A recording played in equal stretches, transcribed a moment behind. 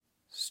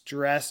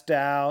stressed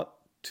out,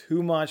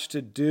 too much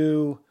to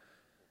do,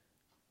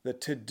 the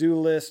to-do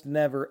list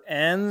never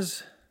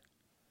ends.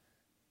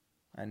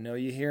 I know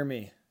you hear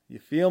me. You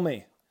feel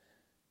me.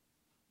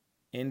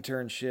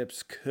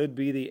 Internships could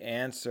be the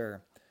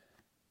answer.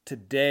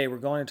 Today, we're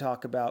going to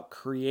talk about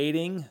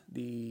creating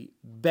the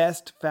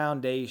best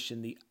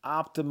foundation, the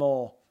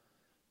optimal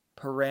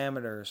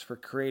parameters for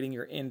creating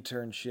your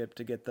internship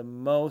to get the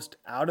most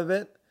out of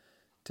it,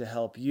 to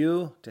help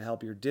you, to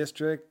help your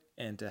district,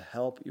 and to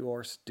help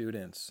your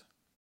students.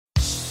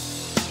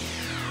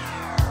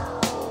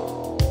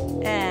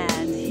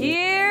 And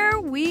here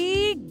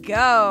we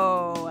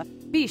go.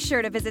 Be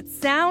sure to visit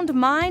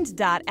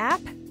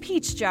soundmind.app,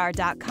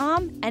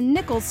 peachjar.com, and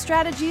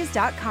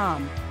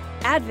nicholsstrategies.com.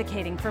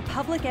 Advocating for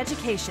public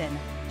education,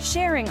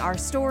 sharing our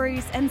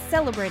stories, and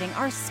celebrating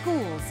our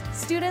schools,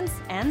 students,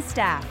 and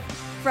staff.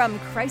 From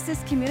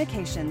crisis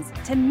communications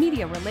to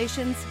media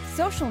relations,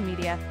 social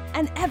media,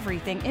 and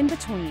everything in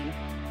between.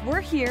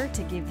 We're here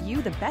to give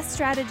you the best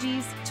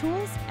strategies,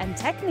 tools, and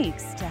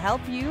techniques to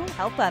help you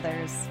help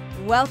others.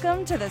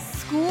 Welcome to the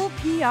School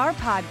PR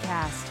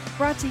Podcast,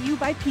 brought to you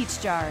by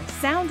Peachjar,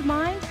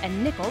 SoundMind,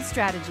 and Nichols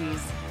Strategies.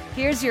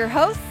 Here's your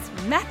hosts,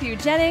 Matthew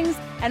Jennings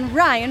and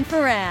Ryan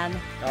Ferran.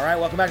 All right,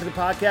 welcome back to the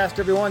podcast,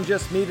 everyone.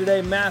 Just me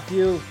today,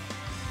 Matthew,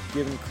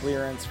 giving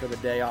clearance for the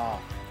day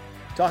off.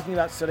 Talking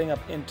about setting up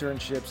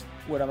internships.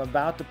 What I'm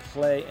about to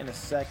play in a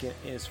second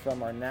is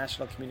from our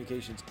National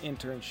Communications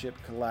Internship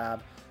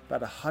Collab.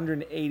 About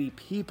 180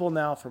 people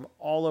now from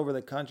all over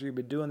the country. We've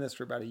been doing this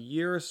for about a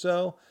year or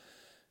so.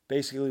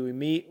 Basically, we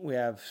meet. We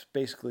have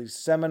basically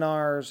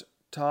seminars,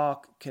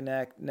 talk,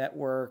 connect,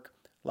 network.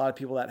 A lot of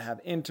people that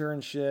have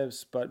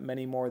internships, but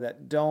many more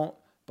that don't,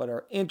 but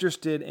are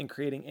interested in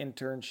creating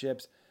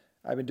internships.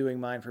 I've been doing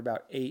mine for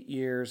about 8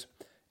 years.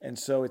 And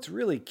so it's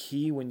really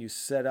key when you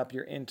set up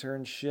your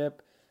internship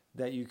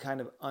that you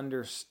kind of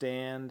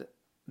understand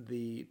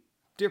the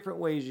different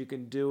ways you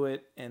can do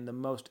it and the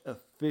most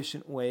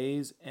efficient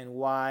ways, and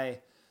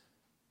why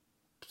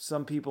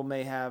some people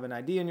may have an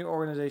idea in your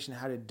organization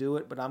how to do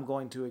it, but I'm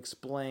going to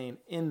explain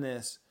in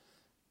this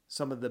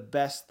some of the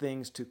best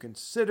things to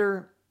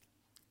consider.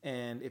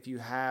 And if you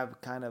have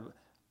kind of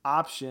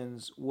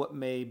options, what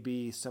may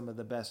be some of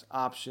the best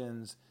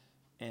options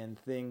and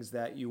things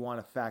that you want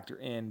to factor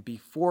in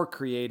before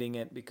creating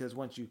it. Because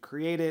once you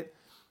create it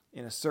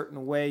in a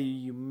certain way,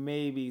 you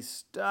may be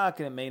stuck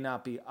and it may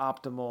not be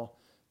optimal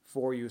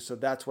for you. So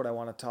that's what I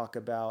want to talk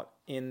about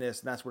in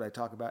this. And that's what I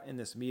talk about in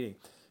this meeting.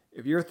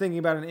 If you're thinking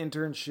about an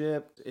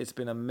internship, it's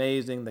been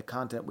amazing. The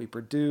content we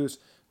produce,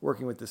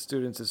 working with the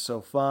students is so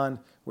fun.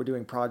 We're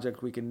doing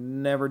projects we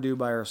can never do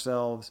by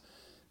ourselves.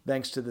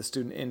 Thanks to the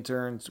student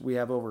interns, we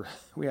have over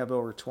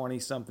 20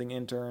 something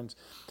interns.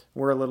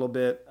 We're a little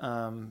bit,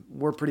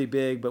 we're pretty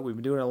big, but we've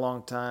been doing it a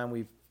long time.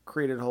 We've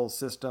created a whole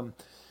system.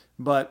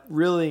 But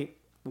really,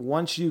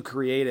 once you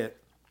create it,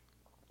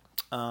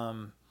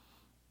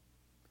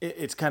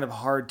 it's kind of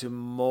hard to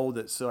mold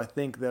it. So I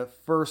think the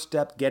first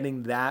step,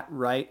 getting that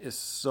right, is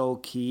so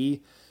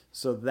key.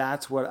 So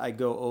that's what I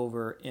go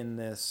over in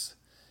this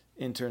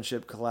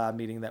internship collab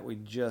meeting that we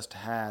just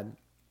had.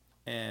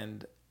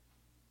 And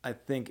I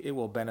think it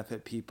will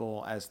benefit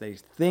people as they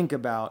think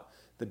about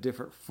the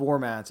different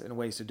formats and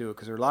ways to do it,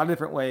 because there are a lot of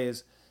different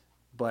ways,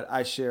 but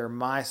I share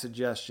my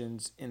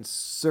suggestions in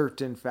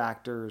certain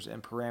factors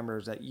and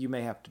parameters that you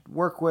may have to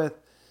work with,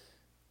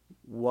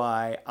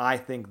 why I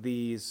think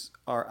these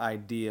are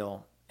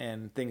ideal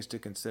and things to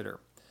consider.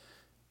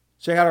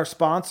 Check out our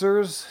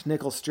sponsors,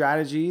 Nichols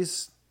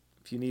Strategies.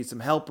 If you need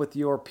some help with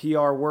your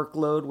PR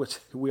workload, which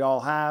we all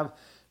have,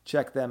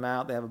 check them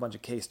out. They have a bunch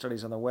of case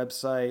studies on their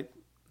website.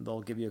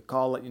 They'll give you a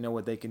call, let you know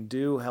what they can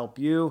do, help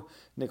you.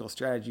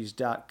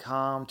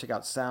 nicholsstrategies.com. Check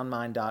out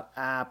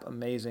soundmind.app.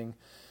 Amazing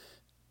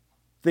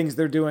things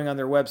they're doing on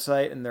their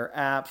website and their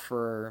app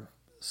for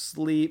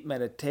sleep,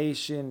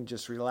 meditation,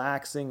 just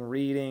relaxing,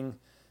 reading.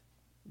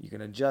 You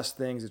can adjust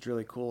things. It's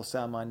really cool.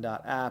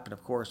 Soundmind.app. And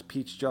of course,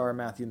 Peachjar,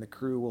 Matthew and the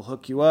crew will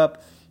hook you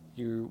up.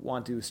 You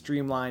want to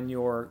streamline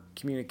your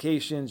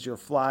communications, your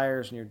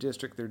flyers, and your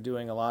district. They're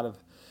doing a lot of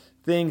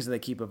things, and they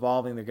keep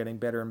evolving. They're getting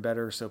better and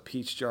better. So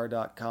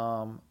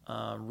peachjar.com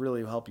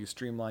really will help you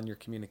streamline your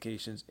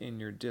communications in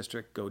your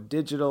district, go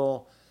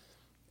digital,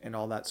 and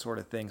all that sort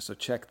of thing. So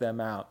check them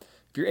out.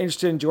 If you're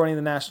interested in joining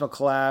the National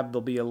Collab,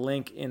 there'll be a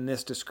link in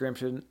this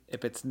description.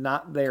 If it's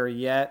not there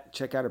yet,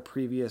 check out a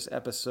previous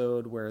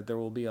episode where there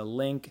will be a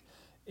link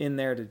in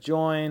there to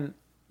join.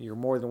 You're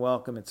more than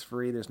welcome. It's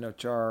free. There's no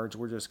charge.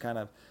 We're just kind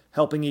of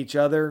helping each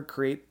other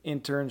create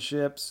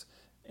internships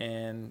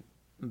and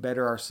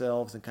better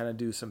ourselves and kind of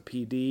do some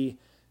PD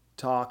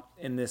talk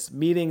in this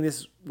meeting.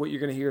 This, what you're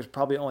going to hear, is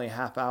probably only a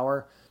half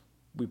hour.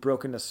 We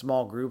broke into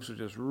small groups, which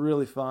was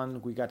really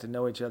fun. We got to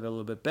know each other a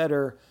little bit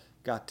better,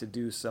 got to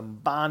do some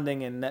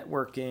bonding and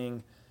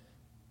networking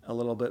a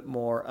little bit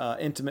more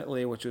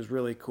intimately, which was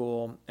really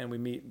cool. And we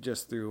meet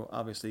just through,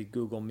 obviously,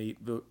 Google Meet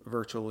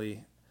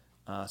virtually.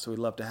 So we'd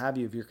love to have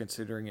you if you're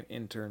considering an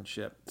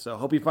internship. So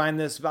hope you find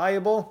this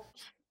valuable.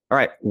 All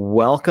right,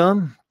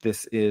 welcome.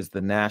 This is the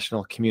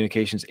National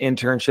Communications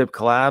Internship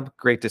Collab.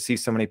 Great to see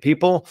so many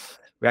people.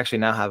 We actually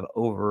now have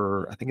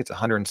over, I think it's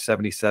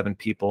 177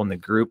 people in the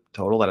group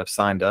total that have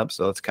signed up.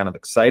 So it's kind of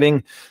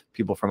exciting.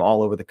 People from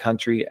all over the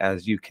country,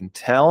 as you can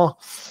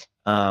tell.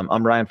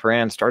 I'm Ryan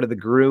Ferran, started the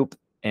group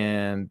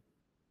and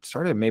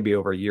started maybe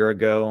over a year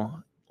ago.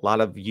 A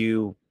lot of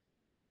you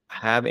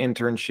have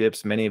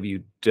internships, many of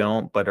you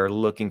don't, but are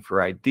looking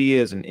for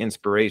ideas and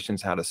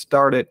inspirations how to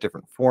start it,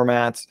 different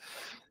formats.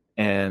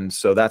 And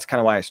so that's kind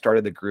of why I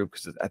started the group,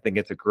 because I think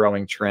it's a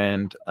growing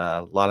trend.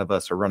 A lot of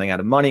us are running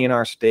out of money in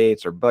our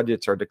states, our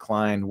budgets are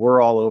declined,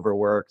 we're all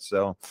overworked.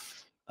 So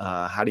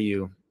how do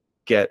you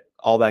get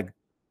all that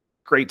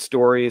great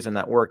stories and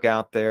that work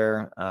out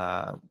there?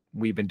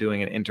 We've been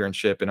doing an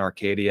internship in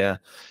Arcadia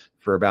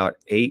for about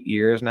 8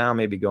 years now,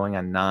 maybe going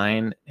on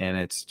 9. And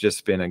it's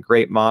just been a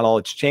great model.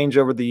 It's changed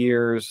over the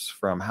years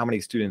from how many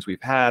students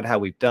we've had, how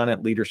we've done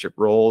it, leadership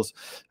roles.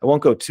 I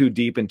won't go too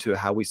deep into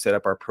how we set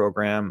up our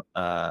program.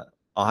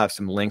 I'll have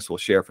some links we'll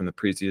share from the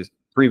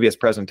previous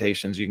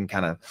presentations. You can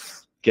kind of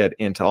get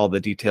into all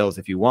the details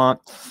if you want.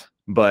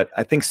 But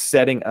I think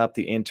setting up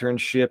the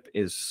internship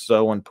is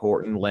so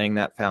important, laying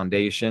that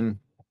foundation.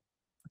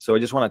 So I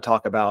just want to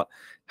talk about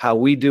how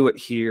we do it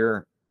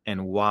here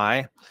and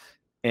why.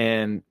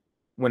 And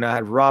when I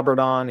had Robert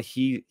on,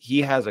 he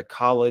has a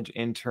college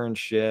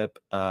internship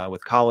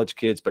with college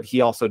kids, but he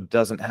also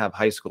doesn't have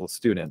high school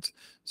students.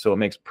 So it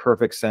makes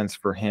perfect sense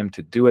for him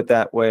to do it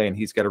that way. And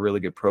he's got a really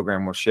good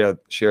program. We'll share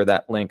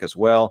that link as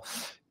well.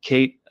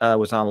 Kate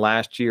was on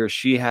last year.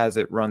 She has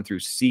it run through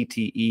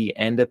CTE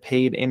and a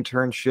paid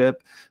internship.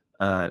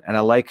 And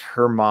I like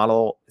her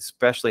model,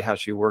 especially how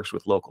she works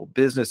with local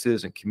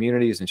businesses and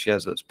communities. And she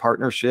has those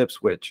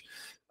partnerships, which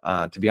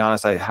to be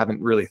honest, I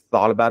haven't really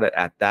thought about it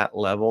at that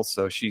level.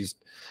 So she's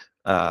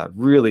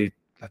really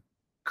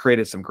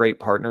created some great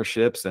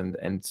partnerships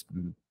and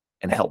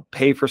help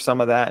pay for some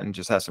of that, and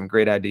just has some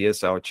great ideas.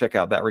 So check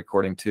out that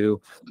recording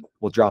too.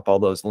 We'll drop all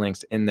those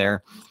links in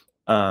there.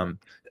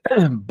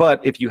 But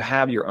if you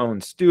have your own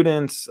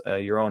students,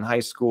 your own high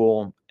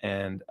school,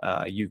 and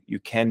you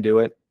can do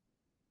it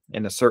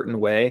in a certain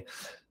way,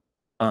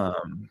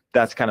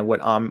 that's kind of what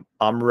I'm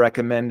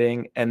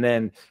recommending. And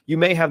then you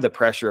may have the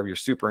pressure of your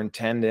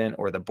superintendent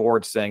or the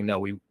board saying, no,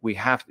 we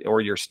have to,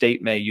 or your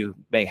state you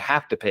may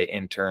have to pay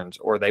interns,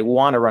 or they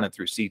want to run it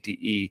through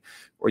CTE,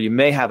 or you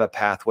may have a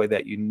pathway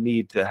that you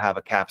need to have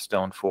a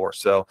capstone for.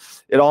 So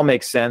it all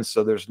makes sense.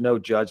 So there's no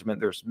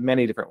judgment. There's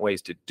many different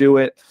ways to do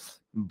it,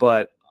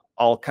 but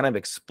I'll kind of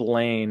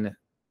explain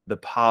the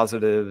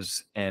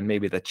positives and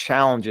maybe the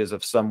challenges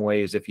of some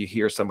ways. If you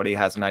hear somebody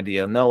has an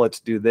idea, no, let's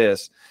do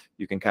this,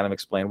 you can kind of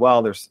explain,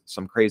 well, there's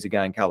some crazy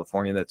guy in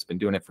California that's been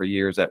doing it for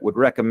years that would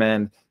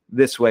recommend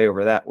this way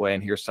over that way,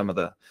 and here's some of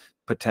the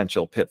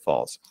potential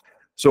pitfalls.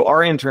 So our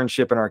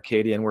internship in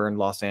Arcadia, and we're in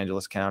Los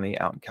Angeles County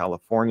out in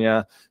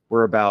California,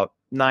 we're about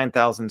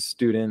 9,000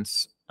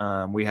 students.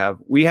 We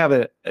have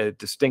a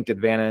distinct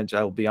advantage.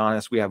 I will be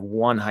honest, we have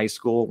one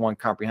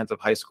comprehensive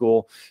high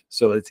school.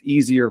 So it's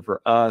easier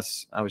for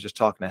us. I was just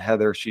talking to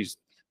Heather.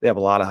 They have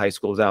a lot of high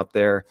schools out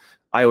there.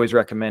 I always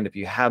recommend, if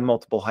you have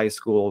multiple high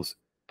schools,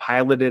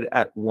 pilot it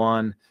at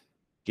one,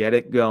 get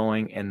it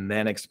going, and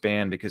then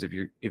expand. Because if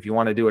you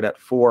want to do it at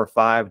 4 or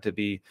 5 to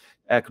be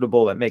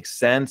equitable, that makes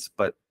sense,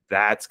 but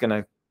that's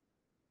going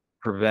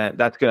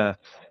to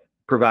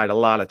provide a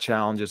lot of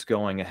challenges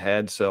going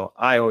ahead. So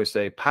I always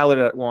say pilot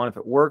it at one. If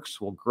it works,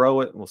 we'll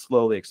grow it, we'll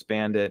slowly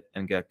expand it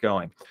and get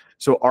going.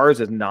 So ours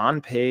is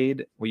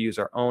non-paid. We use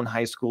our own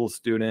high school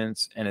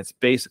students, and it's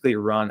basically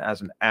run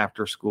as an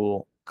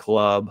after-school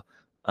club,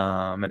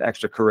 an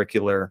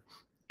extracurricular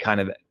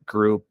kind of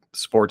group,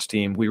 sports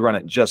team. We run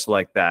it just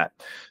like that.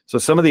 So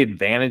some of the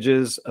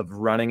advantages of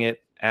running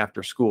it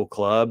after school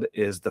club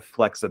is the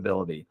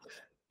flexibility.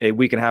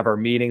 We can have our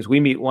meetings. We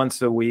meet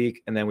once a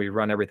week, and then we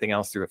run everything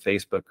else through a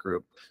Facebook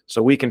group.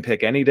 So we can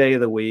pick any day of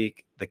the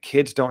week. The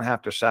kids don't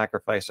have to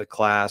sacrifice a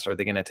class. Are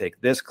they going to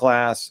take this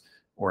class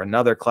or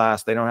another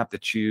class? They don't have to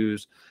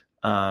choose.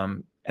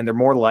 And they're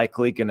more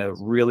likely going to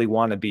really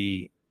want to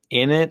be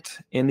in the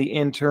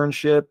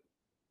internship,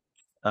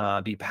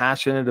 be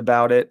passionate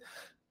about it.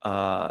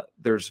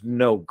 There's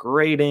no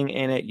grading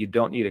in it. You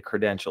don't need a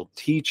credentialed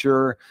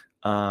teacher.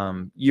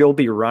 You'll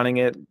be running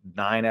it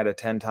 9 out of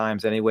 10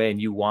 times anyway,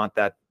 and you want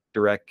that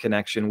direct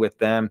connection with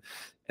them.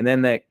 And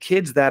then the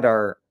kids that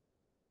are,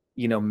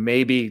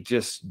 maybe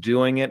just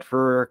doing it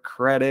for a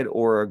credit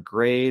or a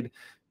grade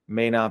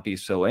may not be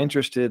so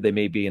interested. They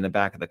may be in the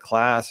back of the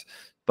class.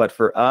 But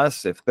for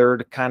us, if they're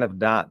kind of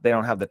they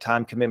don't have the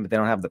time commitment, they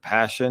don't have the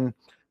passion,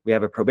 we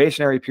have a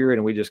probationary period,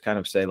 and we just kind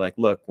of say, like,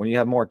 look, when you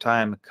have more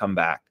time, come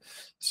back.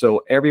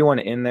 So everyone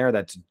in there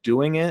that's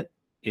doing it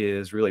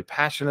is really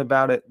passionate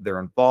about it.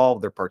 They're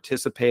involved, they're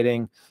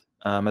participating,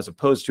 as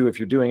opposed to if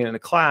you're doing it in a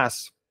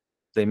class,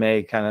 they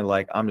may kind of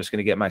like, I'm just going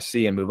to get my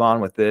C and move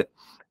on with it.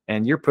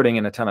 And you're putting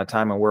in a ton of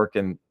time and work.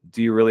 And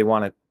do you really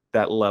want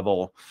that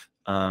level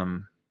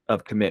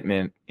of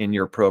commitment in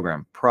your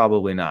program?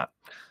 Probably not.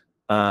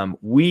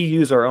 We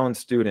use our own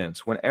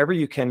students. Whenever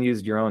you can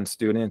use your own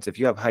students, if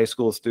you have high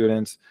school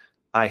students,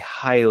 I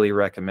highly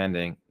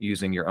recommend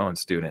using your own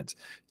students.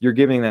 You're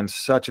giving them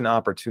such an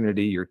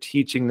opportunity. You're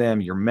teaching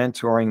them, you're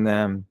mentoring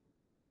them,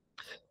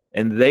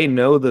 and they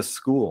know the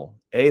school.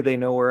 They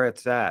know where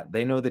it's at.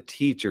 They know the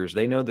teachers.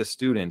 They know the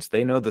students.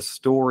 They know the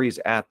stories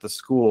at the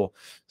school.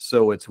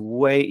 So it's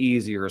way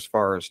easier as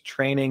far as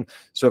training.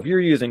 So if you're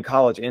using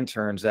college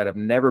interns that have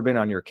never been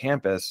on your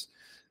campus,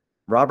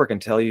 Robert can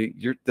tell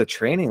you the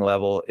training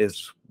level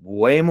is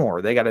way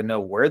more. They got to know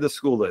where the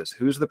school is,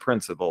 who's the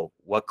principal,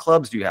 what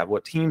clubs do you have,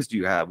 what teams do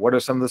you have, what are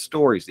some of the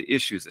stories, the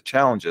issues, the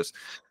challenges.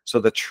 So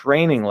the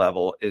training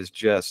level is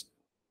just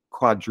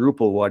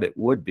quadruple what it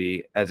would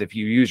be as if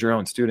you use your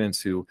own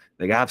students who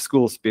they have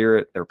school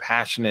spirit, they're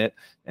passionate,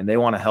 and they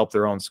want to help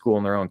their own school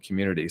and their own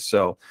community.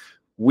 So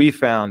we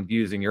found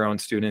using your own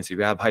students, if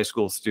you have high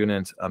school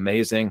students,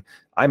 amazing.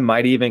 I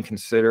might even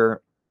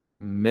consider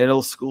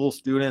middle school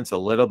students a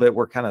little bit.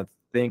 We're kind of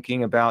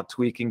thinking about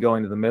tweaking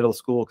going to the middle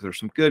school because there's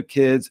some good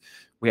kids.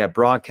 We have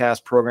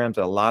broadcast programs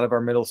at a lot of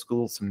our middle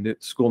schools, some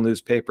school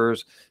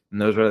newspapers,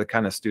 and those are the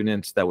kind of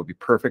students that would be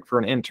perfect for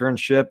an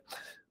internship.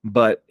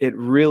 But it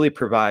really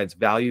provides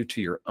value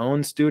to your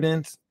own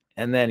students.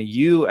 And then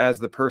you, as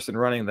the person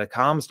running the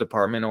comms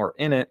department or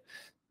in it,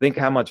 think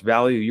how much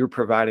value you're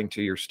providing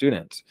to your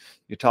students.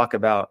 You talk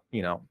about,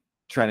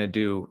 trying to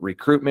do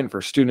recruitment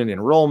for student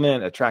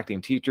enrollment,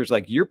 attracting teachers,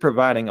 like you're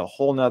providing a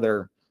whole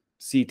nother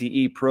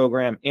CTE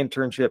program,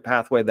 internship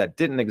pathway that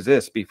didn't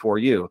exist before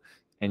you,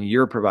 and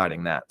you're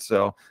providing that.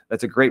 So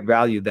that's a great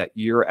value that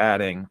you're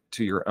adding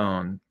to your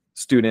own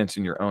students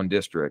in your own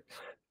district.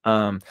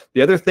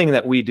 The other thing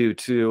that we do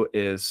too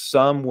is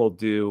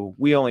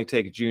we only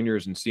take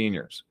juniors and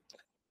seniors.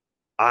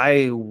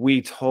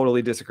 We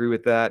totally disagree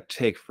with that.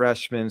 Take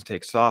freshmen,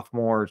 take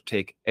sophomores,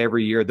 take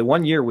every year. The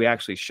one year we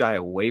actually shy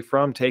away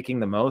from taking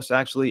the most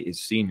actually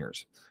is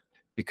seniors,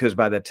 because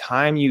by the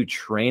time you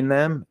train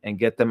them and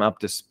get them up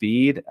to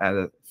speed at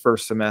a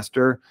first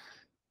semester,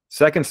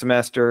 second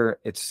semester,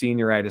 it's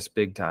senioritis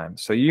big time.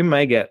 So you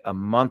may get a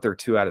month or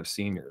two out of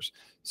seniors.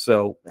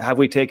 So have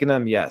we taken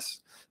them?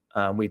 Yes.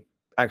 We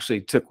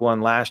actually took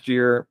one last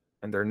year,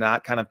 and they're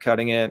not kind of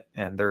cutting it,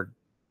 and they're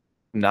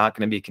not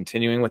going to be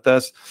continuing with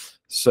us.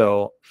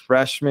 So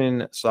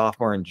freshmen,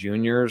 sophomore, and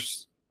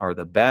juniors are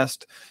the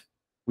best.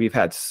 We've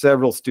had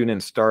several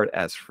students start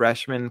as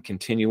freshmen,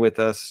 continue with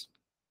us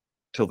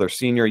till their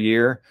senior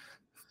year,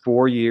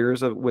 4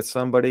 years with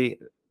somebody.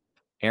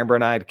 Amber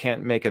and I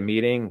can't make a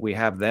meeting. We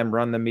have them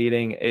run the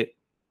meeting. It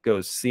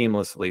goes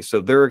seamlessly.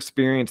 So their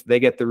experience, they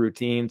get the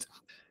routines.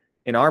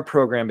 In our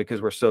program,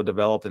 because we're so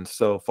developed and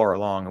so far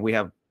along, and we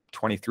have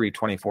 23,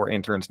 24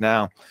 interns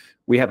now,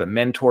 we have a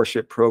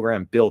mentorship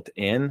program built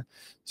in.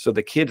 So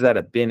the kids that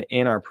have been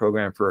in our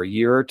program for a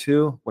year or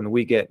two, when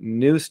we get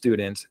new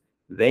students,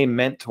 they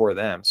mentor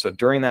them. So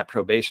during that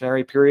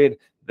probationary period,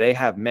 they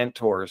have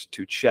mentors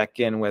to check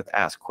in with,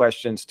 ask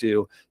questions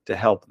to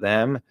help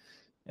them.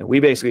 And we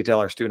basically tell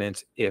our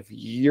students, if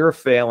you're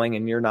failing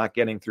and you're not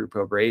getting through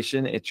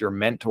probation, it's your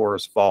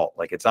mentor's fault.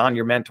 Like, it's on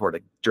your mentor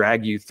to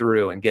drag you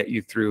through and get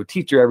you through,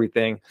 teach you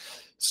everything.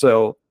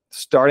 So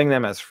starting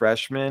them as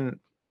freshmen,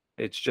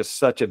 it's just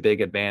such a big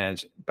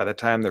advantage. By the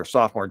time they're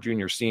sophomore,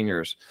 junior,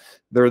 seniors,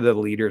 they're the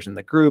leaders in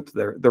the group.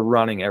 They're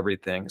running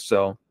everything.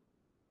 So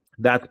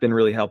that's been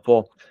really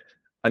helpful.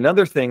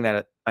 Another thing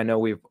that I know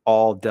we've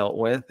all dealt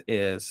with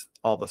is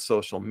all the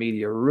social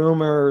media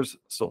rumors,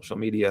 social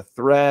media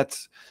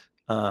threats,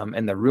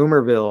 and the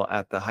rumorville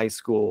at the high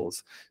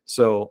schools.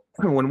 So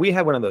when we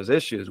have one of those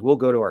issues, we'll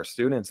go to our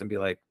students and be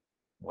like,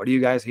 what are you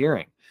guys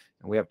hearing?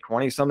 And we have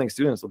 20 something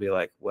students will be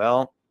like,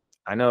 well,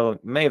 I know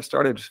it may have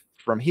started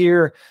from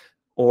here,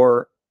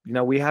 or,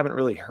 we haven't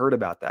really heard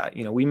about that.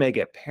 We may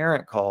get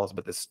parent calls,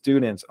 but the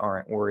students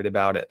aren't worried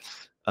about it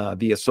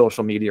via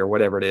social media or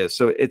whatever it is.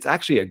 So it's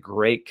actually a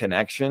great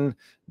connection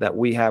that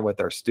we have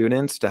with our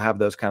students to have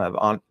those kind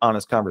of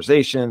honest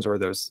conversations, or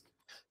those,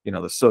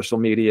 the social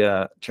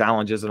media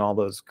challenges and all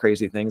those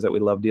crazy things that we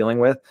love dealing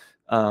with.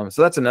 So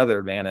that's another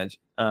advantage,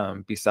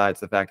 besides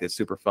the fact that it's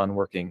super fun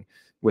working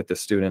with the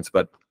students.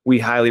 But we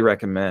highly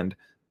recommend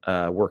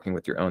working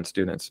with your own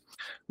students.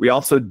 We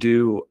also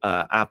do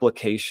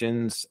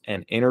applications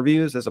and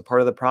interviews as a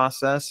part of the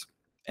process.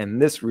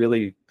 And this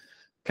really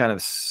kind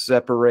of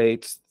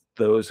separates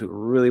those who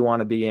really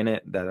want to be in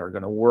it, that are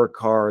going to work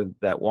hard,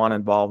 that want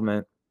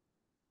involvement,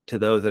 to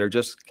those that are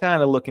just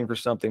kind of looking for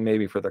something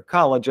maybe for their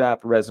college app,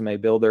 resume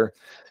builder.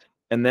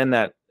 And then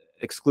that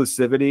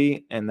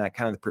exclusivity and that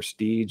kind of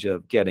prestige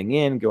of getting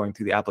in, going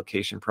through the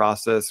application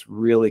process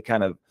really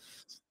kind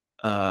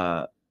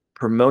of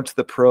promotes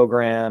the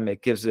program.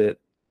 It gives it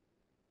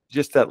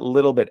just that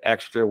little bit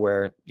extra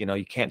where,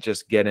 you can't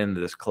just get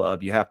into this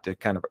club. You have to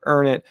kind of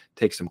earn it,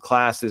 take some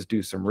classes,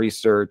 do some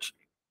research.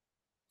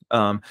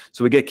 So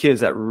we get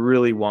kids that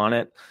really want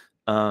it.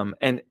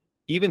 And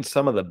even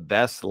some of the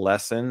best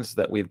lessons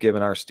that we've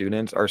given our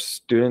students are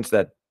students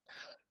that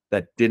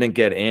didn't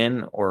get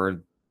in,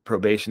 or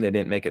probation, they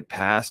didn't make it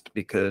past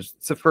because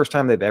it's the first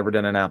time they've ever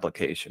done an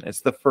application.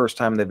 It's the first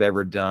time they've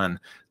ever done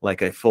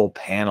like a full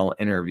panel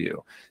interview.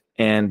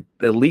 And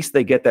at least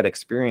they get that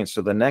experience.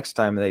 So the next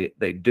time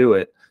they do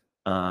it,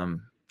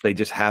 they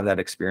just have that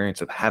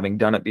experience of having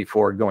done it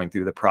before, going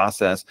through the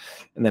process.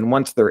 And then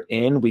once they're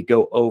in, we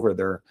go over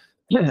their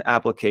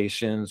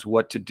applications,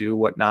 what to do,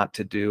 what not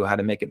to do, how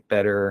to make it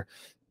better,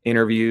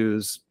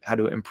 interviews, how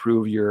to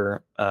improve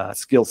your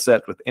skill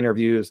set with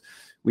interviews.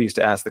 We used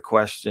to ask the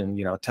question,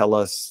 tell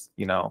us,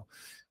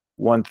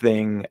 one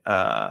thing,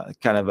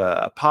 kind of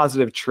a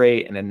positive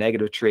trait and a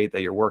negative trait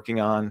that you're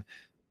working on.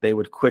 They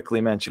would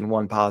quickly mention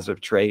one positive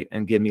trait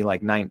and give me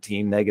like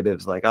 19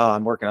 negatives, like, oh,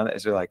 I'm working on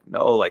it. So they're like,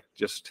 no, like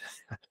just,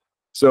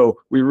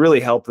 so we really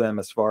help them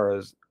as far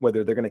as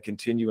whether they're going to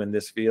continue in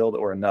this field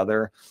or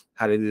another,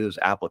 how to do those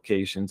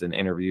applications and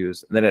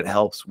interviews. And then it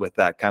helps with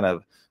that kind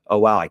of, oh,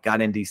 wow, I got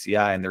in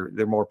DCI, and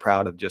they're more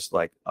proud of just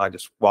like, I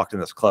just walked in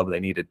this club.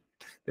 They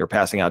were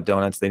passing out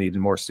donuts. They needed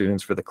more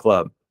students for the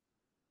club.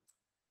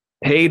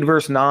 Paid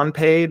versus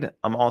non-paid.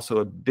 I'm also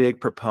a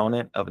big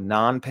proponent of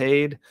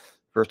non-paid.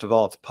 First of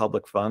all, it's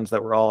public funds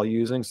that we're all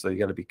using, so you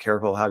got to be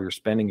careful how you're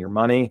spending your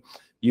money.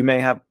 You may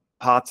have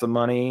pots of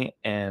money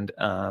and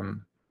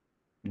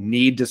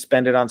need to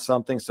spend it on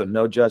something, so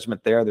no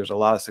judgment there. There's a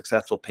lot of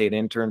successful paid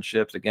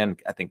internships. Again,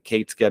 I think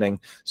Kate's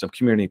getting some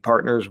community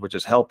partners, which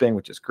is helping,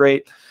 which is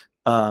great.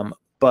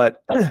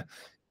 But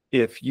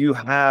if you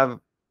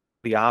have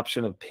the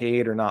option of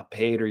paid or not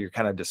paid, or you're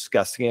kind of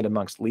discussing it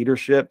amongst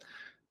leadership,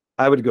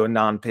 I would go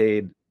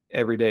non-paid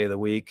every day of the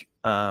week.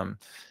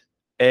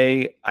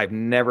 I've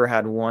never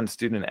had one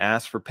student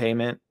ask for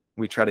payment.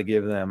 We try to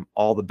give them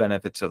all the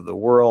benefits of the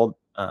world.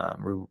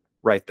 We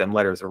write them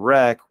letters of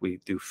rec.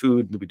 We do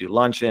food. We do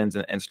luncheons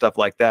and stuff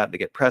like that. They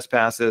get press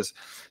passes.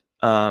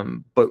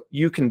 But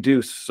you can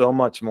do so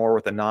much more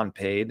with a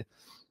non-paid.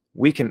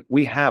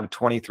 We have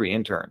 23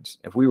 interns.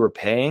 If we were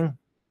paying,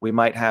 we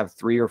might have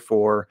 3 or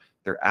 4.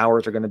 Their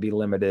hours are going to be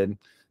limited.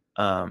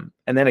 And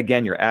then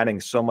again, you're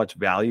adding so much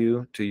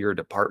value to your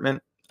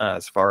department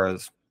as far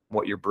as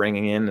what you're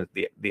bringing in,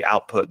 the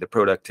output, the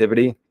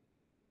productivity,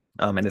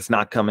 and it's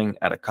not coming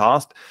at a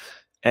cost.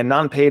 And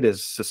non-paid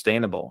is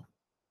sustainable.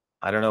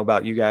 I don't know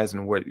about you guys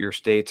and what your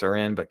states are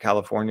in, but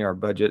California, our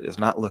budget is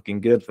not looking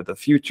good for the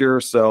future.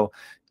 So,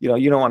 you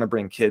don't want to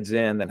bring kids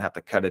in, then have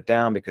to cut it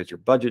down because your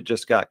budget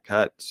just got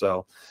cut.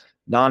 So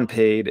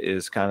non-paid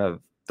is kind of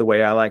the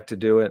way I like to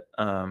do it.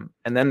 And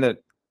then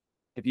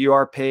if you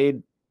are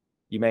paid,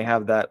 you may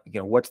have that,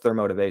 what's their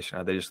motivation?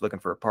 Are they just looking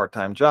for a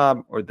part-time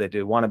job, or do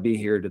they want to be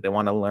here? Do they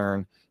want to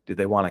learn? Do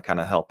they want to kind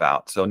of help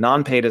out? So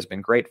non-paid has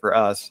been great for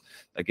us.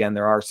 Again,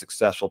 there are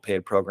successful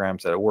paid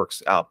programs that it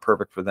works out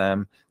perfect for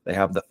them. They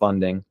have the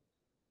funding.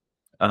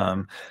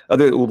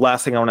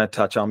 Last thing I want to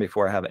touch on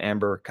before I have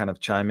Amber kind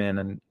of chime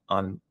in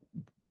on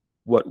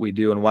what we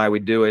do and why we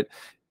do it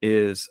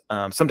is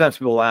sometimes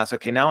people will ask,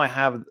 okay, now I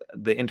have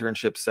the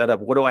internship set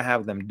up. What do I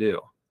have them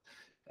do?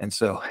 And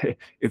so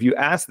if you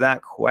ask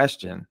that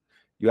question,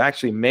 you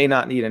actually may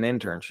not need an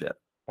internship.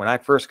 When I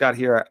first got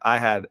here, I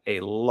had a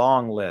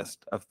long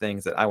list of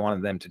things that I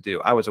wanted them to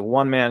do. I was a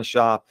one-man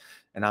shop,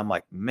 and I'm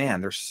like,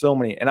 man, there's so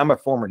many. And I'm a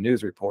former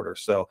news reporter,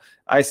 so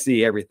I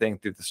see everything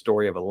through the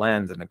story of a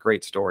lens, and a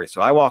great story.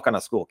 So I walk on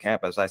a school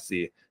campus, I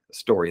see a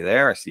story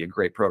there, I see a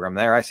great program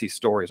there, I see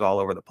stories all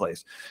over the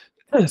place.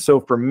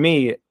 So for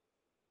me,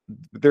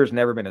 there's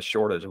never been a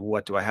shortage of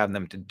what do I have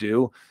them to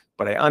do,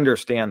 but I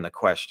understand the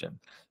question.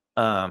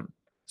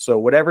 So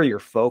whatever your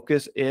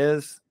focus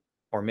is,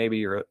 or maybe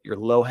your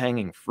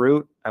low-hanging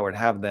fruit, I would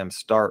have them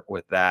start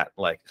with that.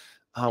 Like,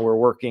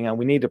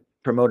 we need to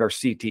promote our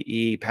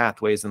CTE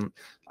pathways, and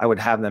I would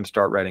have them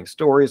start writing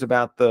stories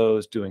about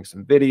those, doing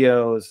some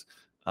videos,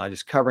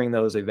 just covering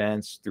those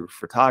events through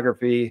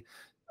photography.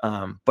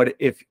 But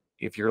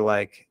if you're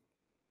like,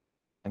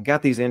 I've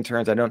got these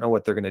interns, I don't know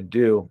what they're going to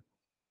do,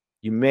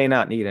 you may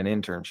not need an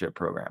internship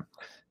program.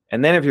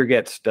 And then if you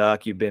get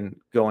stuck, you've been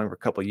going for a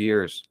couple of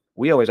years,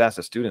 we always ask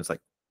the students, like,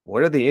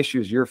 what are the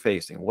issues you're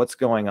facing? What's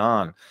going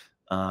on?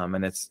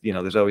 And it's,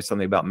 there's always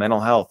something about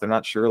mental health. They're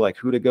not sure like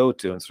who to go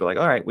to. And so like,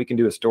 all right, we can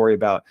do a story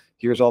about,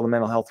 here's all the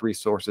mental health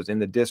resources in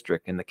the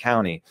district, in the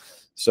county.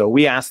 So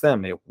we ask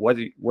them, hey, what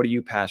are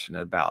you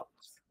passionate about?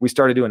 We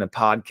started doing a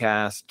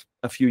podcast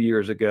a few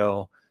years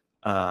ago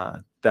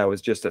that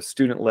was just a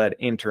student-led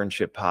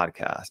internship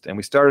podcast. And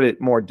we started it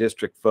more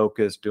district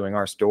focused, doing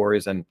our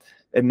stories. And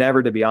it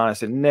never, to be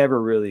honest, it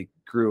never really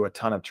grew a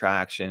ton of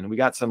traction. We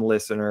got some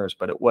listeners,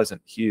 but it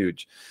wasn't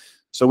huge.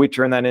 So we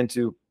turned that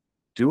into,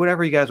 do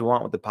whatever you guys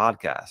want with the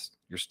podcast.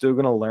 You're still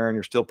going to learn.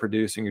 You're still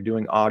producing. You're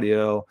doing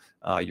audio.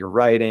 You're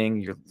writing.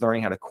 You're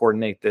learning how to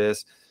coordinate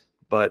this.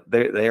 But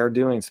they are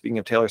doing, speaking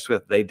of Taylor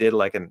Swift, they did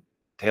like a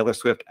Taylor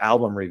Swift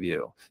album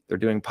review. They're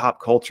doing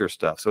pop culture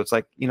stuff. So it's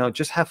like,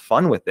 just have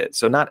fun with it.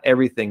 So not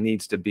everything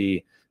needs to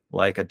be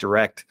like a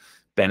direct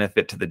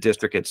benefit to the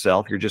district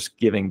itself. You're just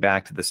giving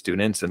back to the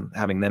students and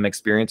having them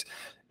experience.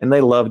 And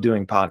they love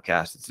doing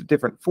podcasts. It's a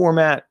different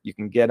format. You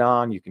can get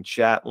on, you can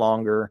chat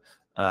longer,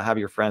 have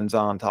your friends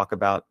on, talk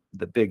about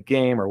the big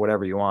game or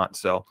whatever you want.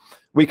 So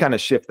we kind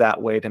of shift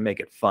that way to make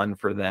it fun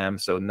for them.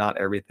 So not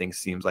everything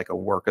seems like a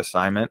work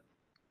assignment.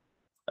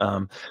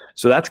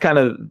 So that's kind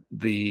of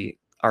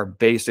our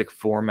basic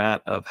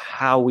format of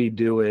how we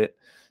do it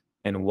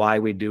and why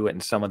we do it,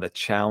 and some of the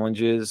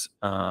challenges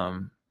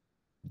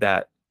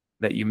that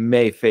you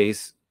may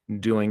face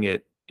doing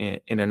it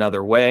in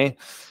another way.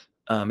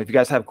 If you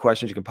guys have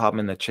questions, you can pop them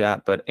in the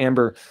chat. But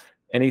Amber,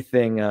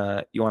 anything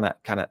you want to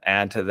kind of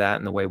add to that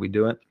and the way we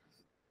do it?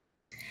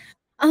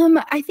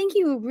 I think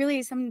you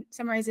really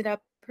summarize it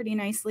up pretty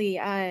nicely.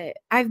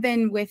 I've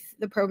been with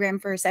the program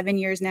for 7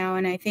 years now,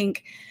 and I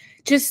think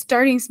just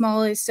starting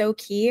small is so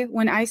key.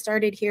 When I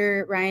started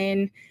here,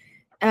 Ryan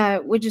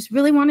we just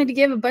really wanted to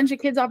give a bunch of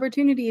kids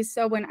opportunities.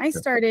 So when I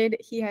started,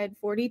 he had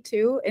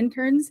 42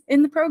 interns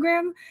in the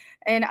program.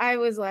 And I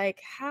was like,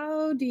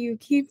 how do you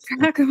keep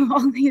track of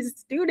all these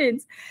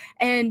students?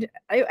 And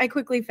I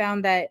quickly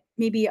found that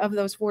maybe of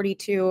those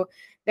 42,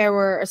 there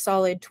were a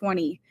solid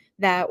 20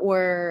 that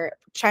were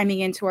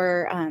chiming into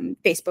our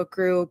Facebook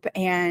group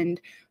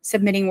and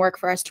submitting work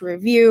for us to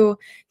review,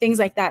 things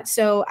like that.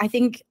 So I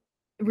think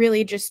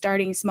really just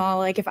starting small,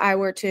 like if I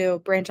were to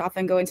branch off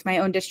and go into my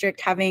own district,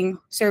 having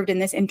served in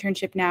this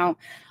internship now,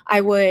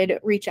 I would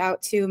reach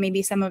out to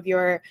maybe some of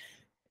your,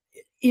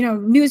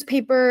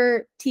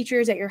 newspaper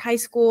teachers at your high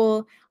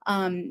school.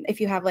 If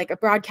you have like a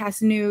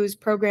broadcast news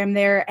program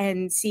there,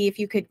 and see if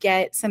you could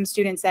get some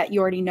students that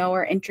you already know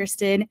are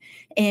interested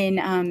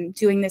in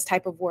doing this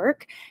type of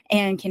work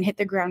and can hit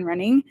the ground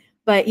running.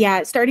 But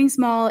yeah, starting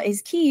small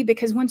is key,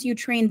 because once you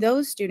train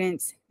those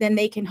students, then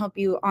they can help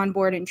you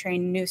onboard and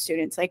train new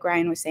students, like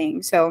Ryan was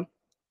saying. So,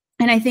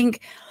 and I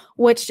think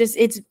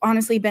it's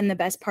honestly been the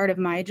best part of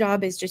my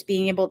job is just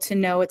being able to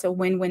know it's a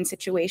win-win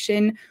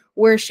situation.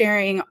 We're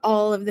sharing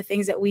all of the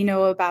things that we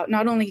know about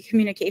not only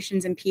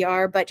communications and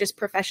PR, but just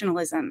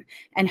professionalism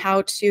and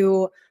how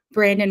to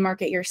brand and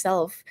market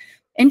yourself.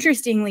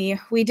 Interestingly,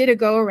 we did a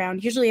go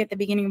around, usually at the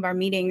beginning of our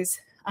meetings.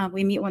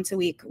 We meet once a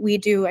week. We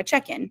do a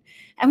check-in,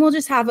 and we'll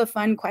just have a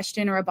fun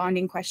question or a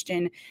bonding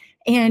question.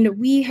 And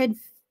we had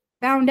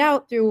found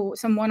out through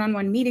some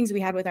one-on-one meetings we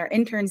had with our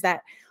interns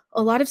that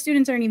a lot of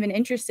students aren't even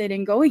interested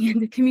in going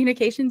into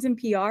communications and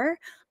PR,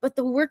 but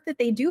the work that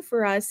they do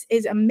for us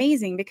is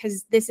amazing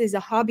because this is a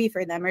hobby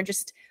for them or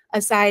just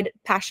a side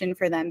passion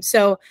for them.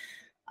 So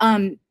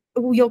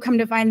you'll come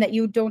to find that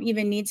you don't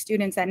even need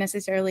students that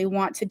necessarily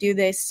want to do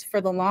this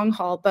for the long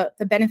haul, but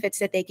the benefits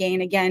that they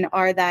gain, again,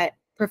 are that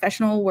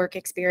professional work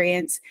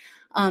experience.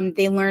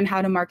 They learn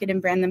how to market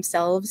and brand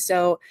themselves.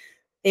 So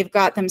they've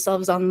got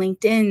themselves on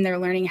LinkedIn. They're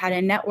learning how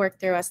to network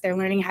through us. They're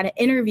learning how to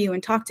interview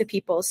and talk to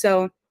people.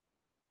 So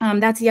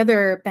that's the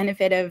other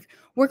benefit of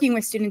working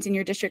with students in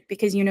your district,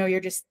 because you're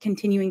just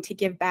continuing to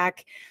give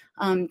back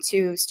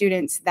to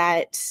students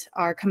that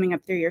are coming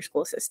up through your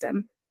school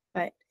system.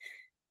 But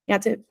yeah,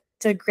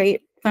 it's a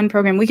great, fun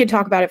program. We could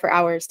talk about it for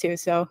hours too,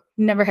 so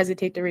never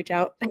hesitate to reach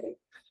out.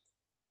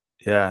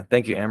 Yeah,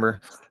 thank you, Amber.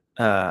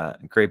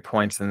 Great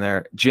points in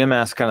there. Jim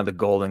asked kind of the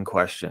golden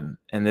question,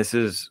 and this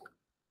is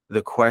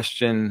the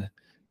question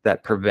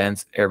that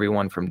prevents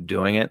everyone from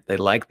doing it. They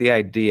like the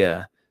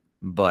idea,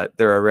 but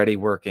they're already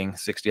working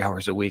 60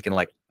 hours a week and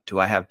like, do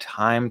I have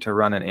time to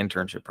run an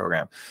internship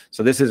program?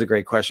 So this is a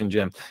great question,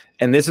 Jim.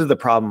 And this is the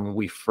problem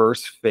we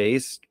first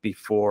faced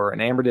before,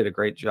 and Amber did a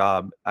great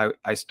job.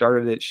 I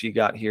started it, she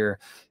got here.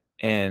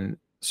 And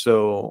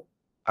so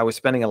I was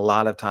spending a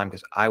lot of time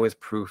because I was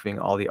proofing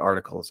all the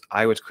articles.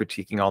 I was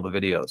critiquing all the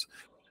videos.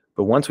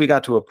 But once we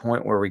got to a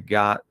point where we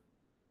got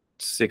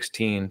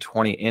 16,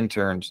 20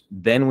 interns,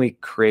 then we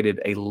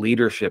created a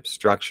leadership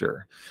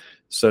structure.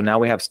 So now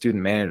we have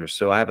student managers.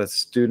 So I have a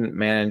student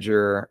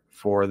manager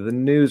for the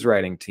news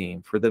writing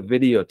team, for the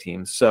video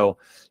team. So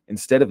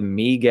instead of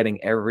me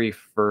getting every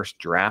first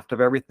draft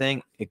of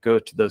everything, it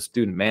goes to those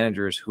student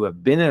managers who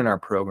have been in our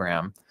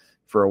program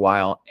for a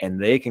while,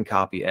 and they can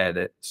copy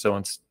edit. So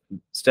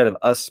instead of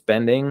us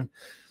spending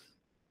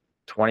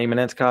 20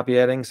 minutes copy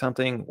editing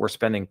something, we're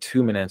spending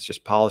 2 minutes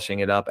just polishing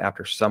it up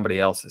after somebody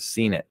else has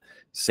seen it.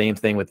 Same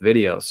thing with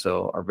video.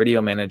 So our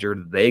video manager,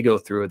 they go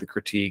through the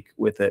critique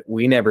with it.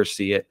 We never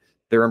see it.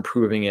 They're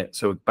improving it.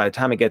 So by the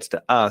time it gets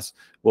to us,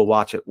 we'll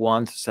watch it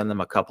once, send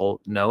them a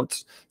couple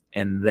notes,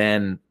 and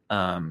then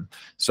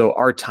so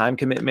our time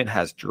commitment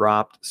has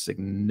dropped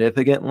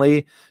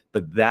significantly,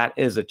 but that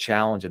is a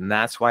challenge. And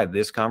that's why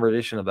this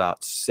conversation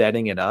about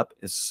setting it up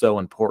is so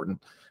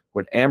important.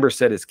 What Amber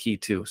said is key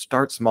too.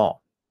 Start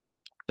small.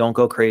 Don't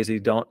go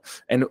crazy.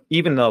 And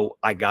even though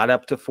I got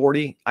up to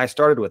 40, I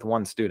started with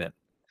 1 student.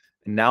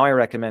 And now I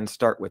recommend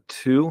start with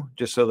 2,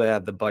 just so they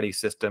have the buddy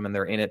system and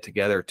they're in it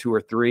together. 2 or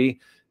 3,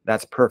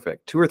 that's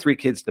perfect. 2 or 3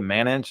 kids to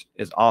manage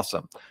is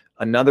awesome.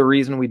 Another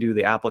reason we do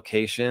the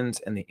applications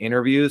and the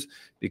interviews,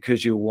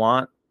 because you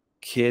want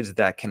kids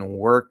that can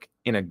work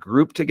in a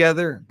group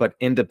together, but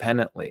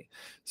independently.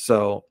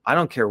 So I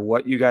don't care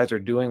what you guys are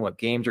doing, what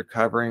games you're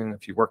covering,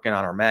 if you're working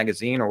on our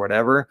magazine or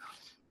whatever,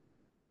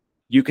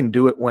 you can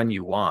do it when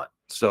you want.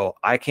 So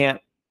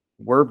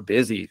we're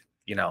busy,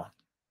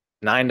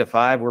 9 to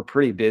 5, we're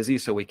pretty busy.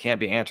 So we can't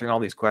be answering all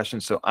these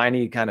questions. So I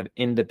need kind of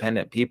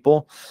independent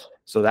people.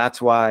 So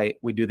that's why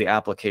we do the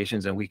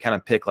applications and we kind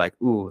of pick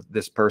like, ooh,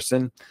 this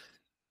person.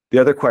 The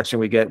other question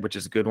we get, which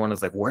is a good one,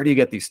 is like, where do you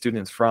get these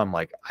students from?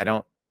 Like,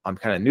 I'm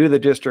kind of new to the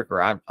district,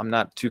 or I'm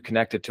not too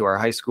connected to our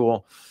high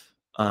school.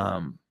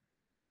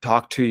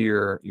 Talk to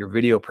your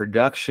video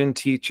production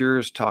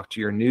teachers, talk to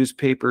your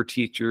newspaper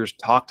teachers,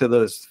 talk to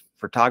those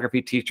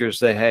photography teachers,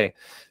 say, hey,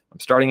 I'm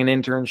starting an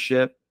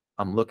internship.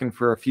 I'm looking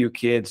for a few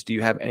kids. Do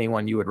you have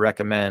anyone you would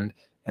recommend?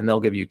 And they'll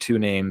give you 2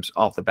 names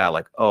off the bat,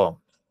 like, oh,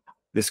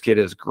 this kid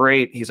is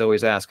great. He's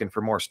always asking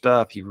for more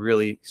stuff. He's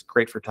a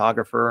great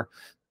photographer.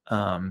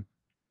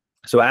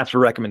 So ask for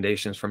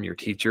recommendations from your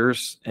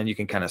teachers, and you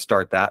can kind of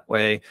start that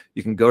way.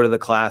 You can go to the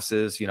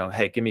classes,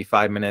 hey, give me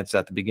 5 minutes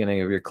at the beginning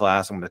of your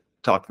class. I'm going to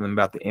talk to them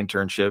about the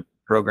internship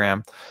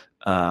program.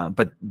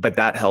 But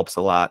that helps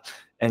a lot.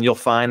 And you'll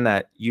find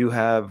that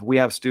we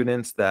have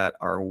students that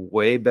are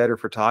way better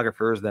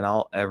photographers than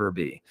I'll ever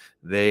be.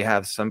 They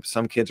have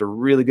some kids are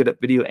really good at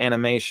video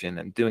animation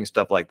and doing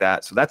stuff like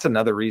that. So that's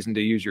another reason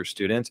to use your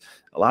students.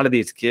 A lot of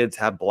these kids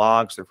have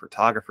blogs, they're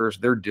photographers,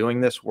 they're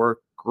doing this work.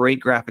 Great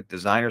graphic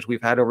designers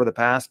we've had over the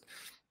past,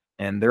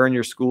 and they're in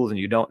your schools and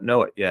you don't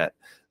know it yet.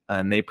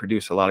 And they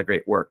produce a lot of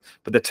great work.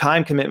 But the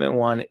time commitment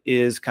one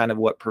is kind of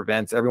what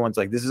prevents everyone's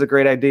like, this is a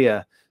great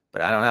idea,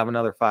 but I don't have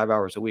another 5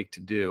 hours a week to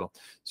do.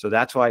 So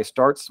that's why I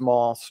start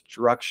small,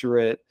 structure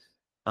it,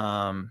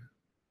 and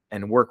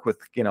work with,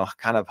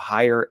 kind of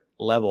higher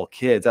level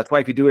kids. That's why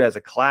if you do it as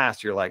a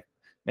class, you're like,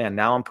 man,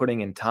 now I'm putting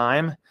in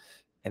time,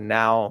 and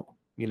now,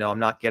 I'm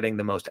not getting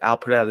the most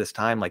output out of this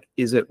time. Like,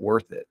 is it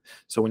worth it?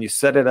 So when you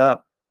set it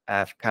up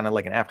as kind of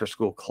like an after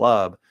school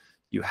club,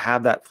 you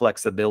have that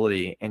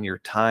flexibility and your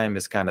time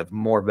is kind of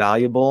more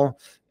valuable,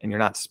 and you're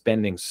not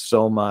spending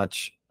so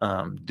much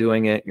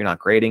doing it. You're not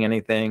grading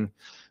anything.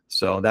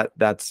 So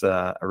that's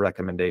a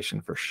recommendation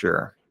for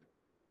sure.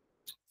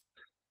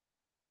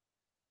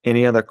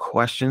 Any other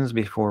questions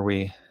before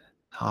we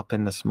hop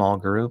into small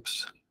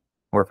groups,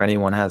 or if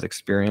anyone has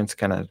experience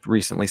kind of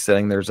recently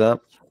setting theirs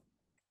up?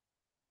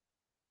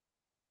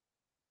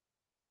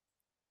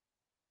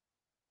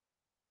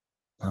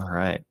 All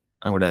right.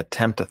 I'm going to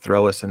attempt to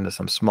throw us into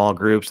some small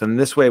groups. And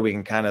this way we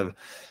can kind of,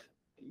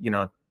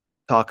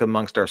 talk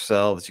amongst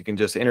ourselves. You can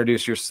just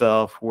introduce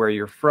yourself, where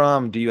you're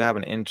from. Do you have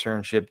an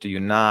internship? Do you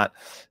not?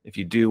 If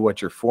you do,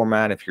 what's your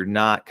format? If you're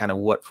not, kind of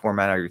what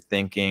format are you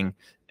thinking?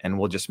 And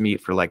we'll just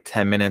meet for like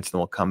 10 minutes and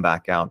we'll come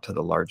back out to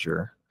the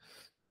larger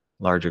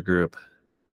group.